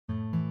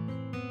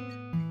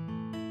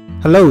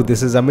Hello,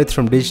 this is Amit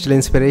from Digital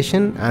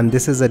Inspiration, and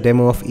this is a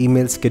demo of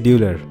Email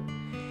Scheduler.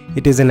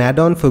 It is an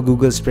add-on for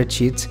Google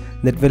Spreadsheets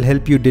that will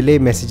help you delay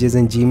messages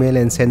in Gmail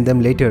and send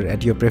them later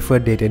at your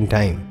preferred date and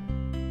time.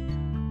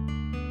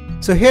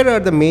 So here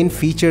are the main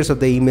features of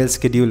the Email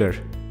Scheduler.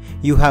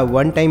 You have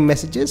one-time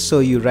messages, so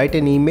you write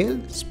an email,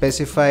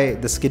 specify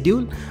the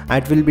schedule,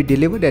 and it will be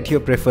delivered at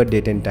your preferred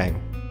date and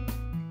time.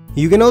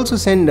 You can also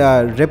send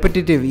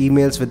repetitive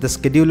emails with the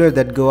scheduler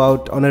that go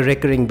out on a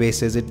recurring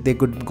basis. They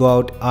could go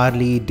out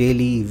hourly,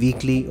 daily,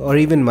 weekly, or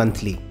even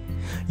monthly.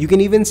 You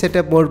can even set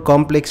up more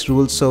complex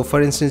rules. So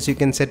for instance, you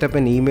can set up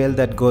an email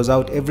that goes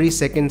out every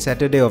second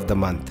Saturday of the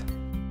month.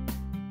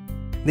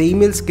 The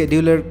email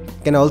scheduler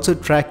can also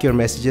track your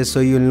messages,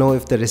 so you'll know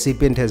if the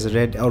recipient has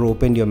read or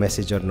opened your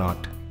message or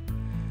not.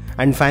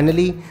 And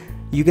finally,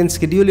 you can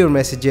schedule your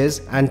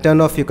messages and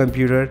turn off your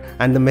computer,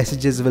 and the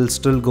messages will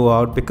still go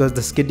out because the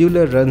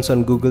scheduler runs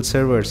on Google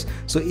servers,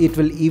 so it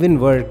will even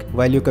work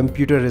while your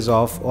computer is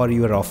off or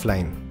you are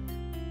offline.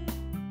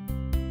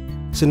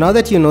 So now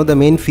that you know the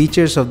main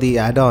features of the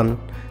add-on,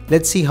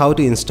 let's see how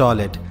to install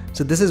it.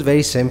 So this is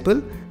very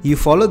simple. You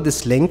follow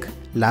this link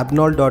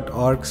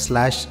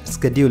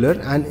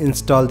labnol.org/scheduler and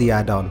install the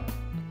add-on.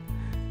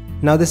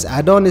 Now this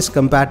add-on is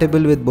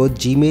compatible with both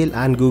Gmail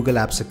and Google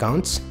Apps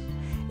accounts.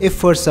 If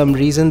for some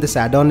reason this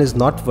add-on is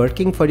not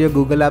working for your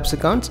Google Apps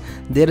accounts,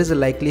 there is a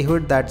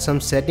likelihood that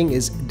some setting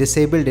is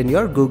disabled in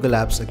your Google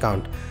Apps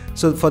account.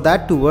 So for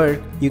that to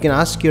work, you can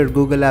ask your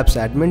Google Apps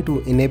admin to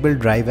enable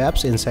Drive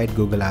apps inside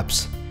Google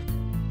Apps.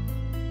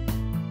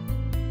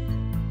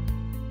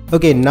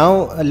 Okay,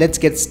 now let's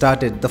get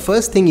started. The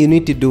first thing you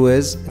need to do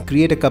is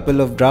create a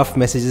couple of draft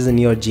messages in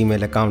your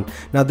Gmail account.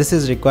 Now this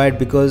is required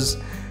because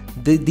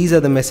these are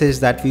the messages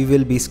that we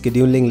will be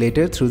scheduling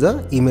later through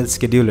the email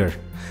scheduler.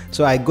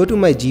 So I go to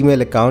my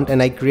Gmail account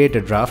and I create a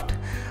draft.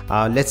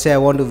 Let's say I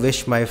want to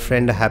wish my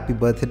friend a happy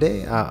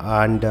birthday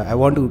and I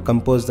want to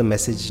compose the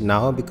message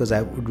now because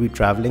I would be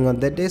traveling on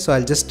that day. So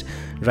I'll just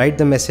write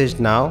the message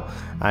now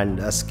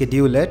and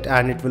schedule it,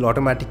 and it will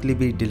automatically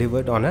be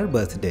delivered on her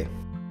birthday.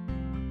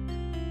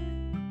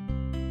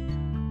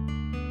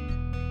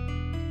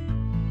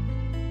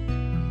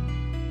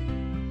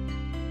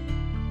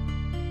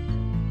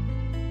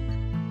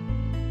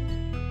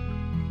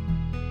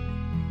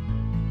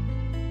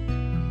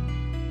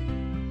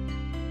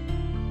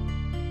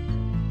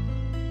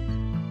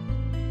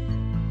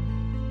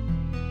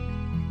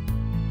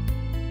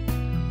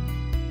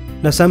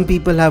 Now some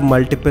people have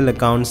multiple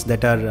accounts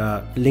that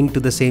are linked to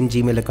the same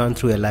Gmail account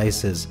through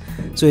aliases.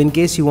 So in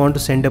case you want to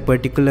send a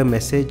particular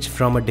message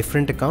from a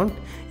different account,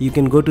 you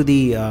can go to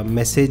the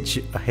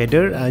message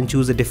header and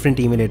choose a different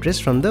email address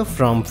from the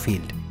from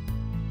field.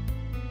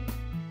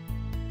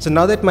 So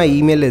now that my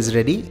email is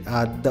ready,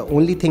 the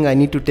only thing I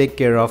need to take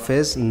care of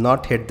is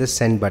not hit the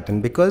send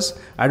button, because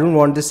I don't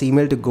want this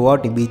email to go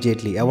out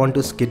immediately. I want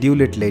to schedule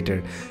it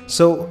later.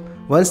 So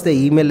once the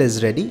email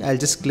is ready, I'll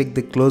just click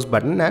the close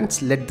button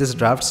and let this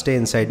draft stay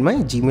inside my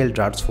Gmail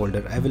drafts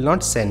folder. I will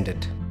not send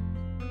it.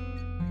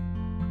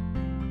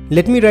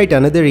 Let me write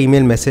another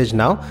email message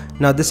now.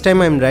 Now this time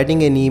I'm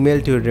writing an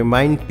email to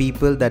remind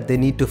people that they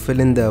need to fill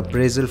in the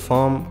appraisal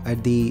form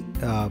at the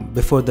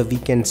before the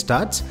weekend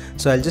starts.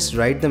 So I'll just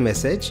write the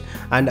message,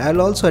 and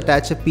I'll also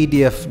attach a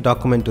PDF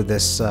document to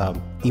this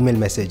email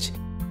message.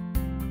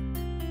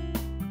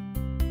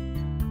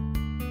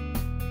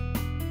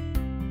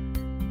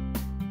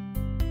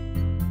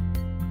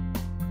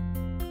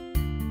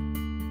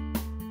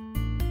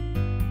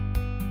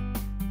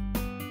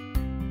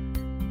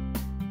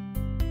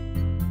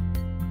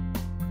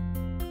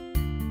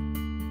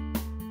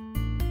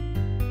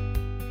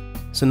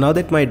 So now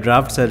that my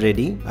drafts are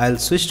ready, I'll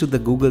switch to the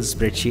Google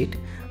spreadsheet,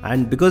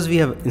 and because we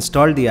have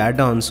installed the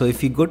add-on, so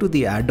if you go to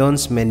the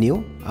add-ons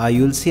menu,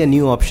 you'll see a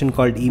new option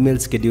called Email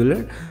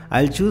Scheduler.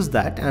 I'll choose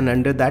that, and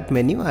under that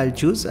menu I'll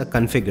choose a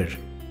configure.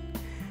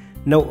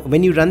 Now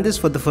when you run this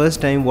for the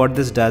first time, what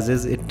this does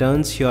is it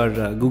turns your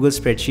Google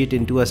spreadsheet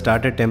into a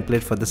starter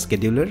template for the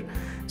scheduler.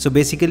 So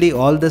basically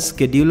all the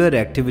scheduler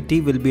activity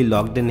will be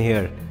logged in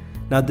here.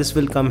 Now this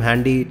will come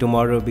handy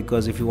tomorrow,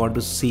 because if you want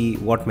to see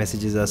what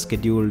messages are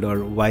scheduled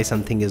or why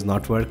something is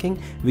not working,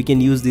 we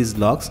can use these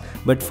logs.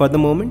 But for the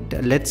moment,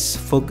 let's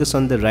focus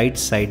on the right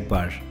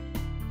sidebar.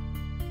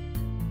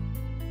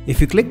 If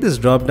you click this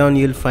drop down,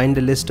 you'll find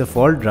a list of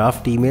all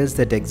draft emails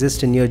that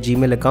exist in your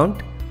Gmail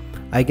account.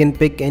 I can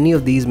pick any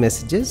of these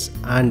messages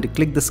and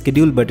click the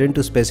schedule button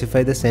to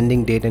specify the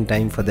sending date and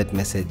time for that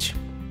message.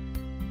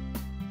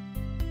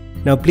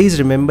 Now please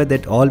remember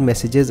that all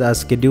messages are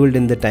scheduled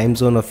in the time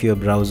zone of your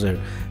browser.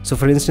 So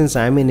for instance,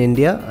 I'm in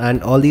India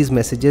and all these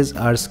messages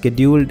are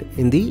scheduled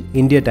in the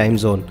India time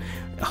zone.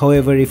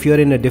 However, if you're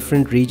in a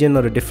different region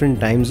or a different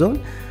time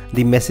zone,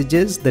 the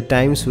messages, the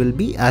times will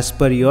be as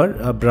per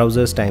your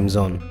browser's time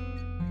zone.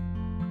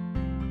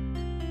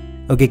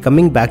 Okay,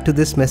 coming back to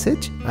this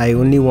message, I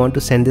only want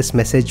to send this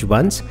message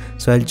once,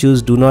 so I'll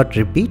choose do not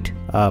repeat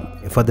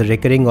for the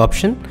recurring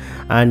option,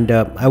 and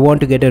I want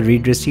to get a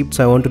read receipt,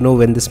 so I want to know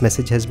when this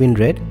message has been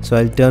read, so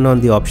I'll turn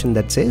on the option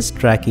that says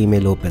track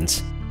email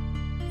opens.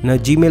 Now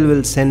Gmail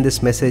will send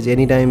this message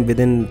anytime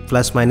within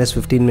plus minus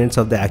 15 minutes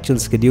of the actual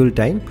scheduled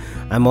time.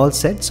 I'm all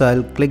set, so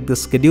I'll click the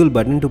schedule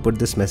button to put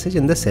this message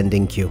in the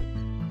sending queue.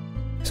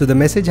 So the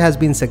message has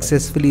been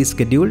successfully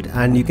scheduled,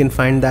 and you can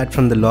find that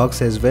from the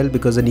logs as well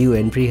because a new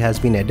entry has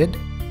been added.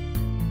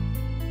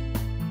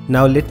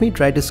 Now let me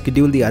try to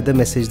schedule the other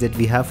message that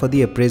we have for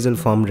the appraisal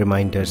form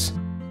reminders.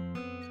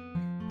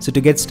 So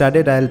to get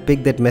started, I'll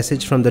pick that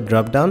message from the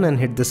drop down and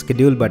hit the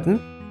schedule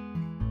button.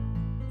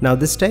 Now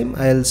this time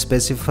I'll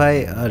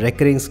specify a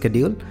recurring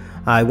schedule.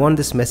 I want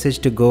this message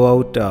to go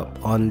out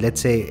on, let's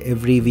say,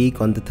 every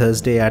week on the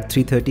Thursday at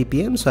 3:30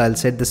 p.m. So I'll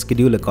set the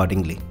schedule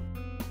accordingly.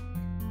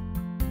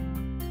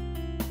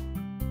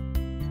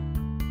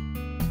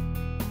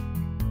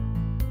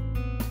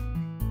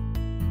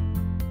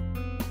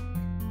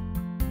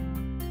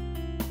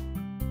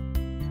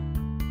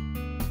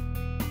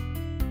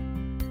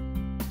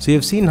 So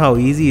you've seen how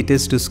easy it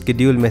is to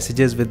schedule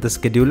messages with the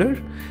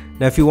scheduler.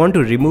 Now if you want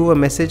to remove a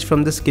message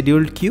from the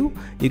scheduled queue,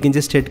 you can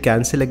just hit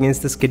cancel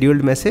against the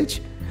scheduled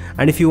message.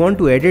 And if you want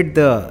to edit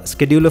the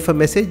schedule of a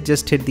message,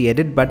 just hit the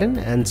edit button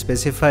and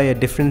specify a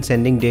different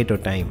sending date or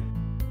time.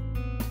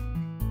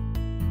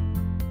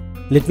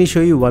 Let me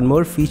show you one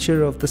more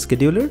feature of the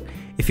scheduler.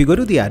 If you go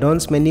to the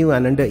add-ons menu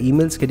and under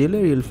email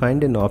scheduler, you'll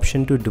find an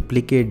option to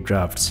duplicate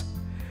drafts.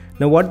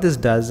 Now what this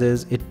does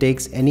is it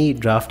takes any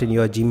draft in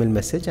your Gmail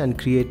message and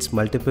creates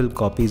multiple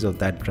copies of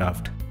that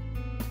draft.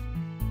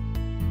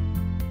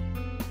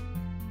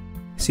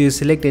 So you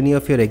select any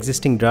of your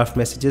existing draft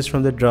messages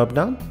from the drop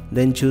down,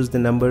 then choose the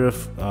number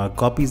of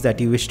copies that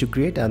you wish to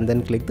create and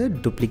then click the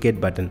duplicate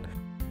button.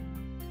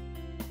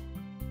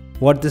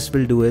 What this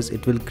will do is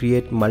it will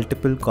create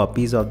multiple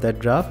copies of that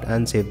draft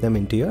and save them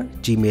into your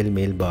Gmail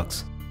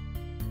mailbox.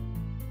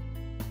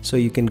 So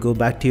you can go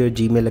back to your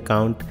Gmail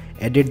account,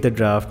 edit the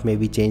draft,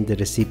 maybe change the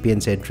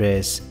recipient's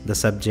address, the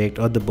subject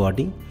or the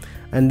body,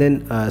 and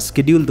then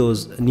schedule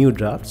those new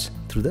drafts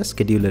through the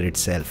scheduler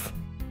itself.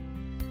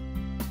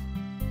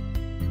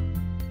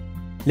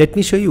 Let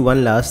me show you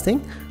one last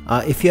thing.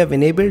 If you have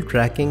enabled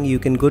tracking, you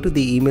can go to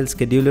the email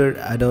scheduler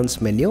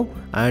add-ons menu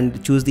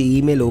and choose the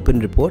email open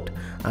report,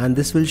 and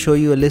this will show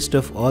you a list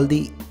of all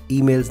the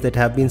emails that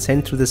have been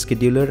sent through the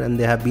scheduler and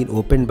they have been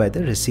opened by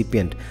the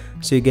recipient.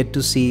 So you get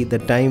to see the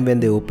time when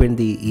they opened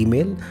the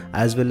email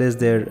as well as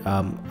their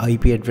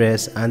IP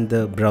address and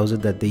the browser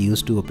that they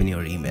used to open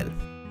your email.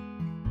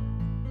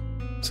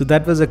 So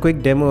that was a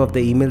quick demo of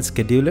the email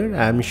scheduler.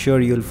 I'm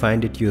sure you'll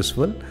find it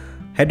useful.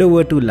 Head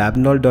over to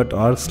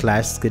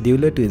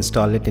labnol.org/scheduler to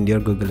install it in your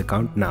Google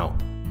account now.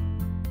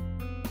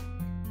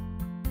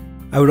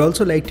 I would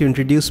also like to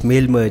introduce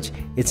MailMerge.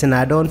 It's an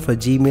add-on for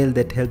Gmail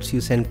that helps you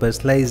send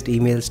personalized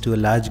emails to a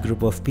large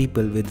group of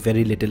people with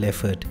very little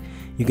effort.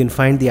 You can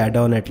find the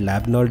add-on at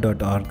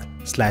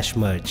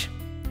labnol.org/merge.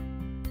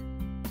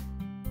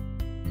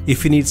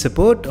 If you need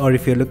support or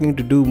if you're looking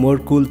to do more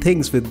cool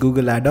things with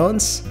Google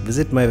add-ons,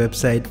 visit my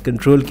website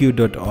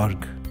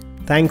controlq.org.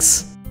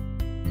 Thanks.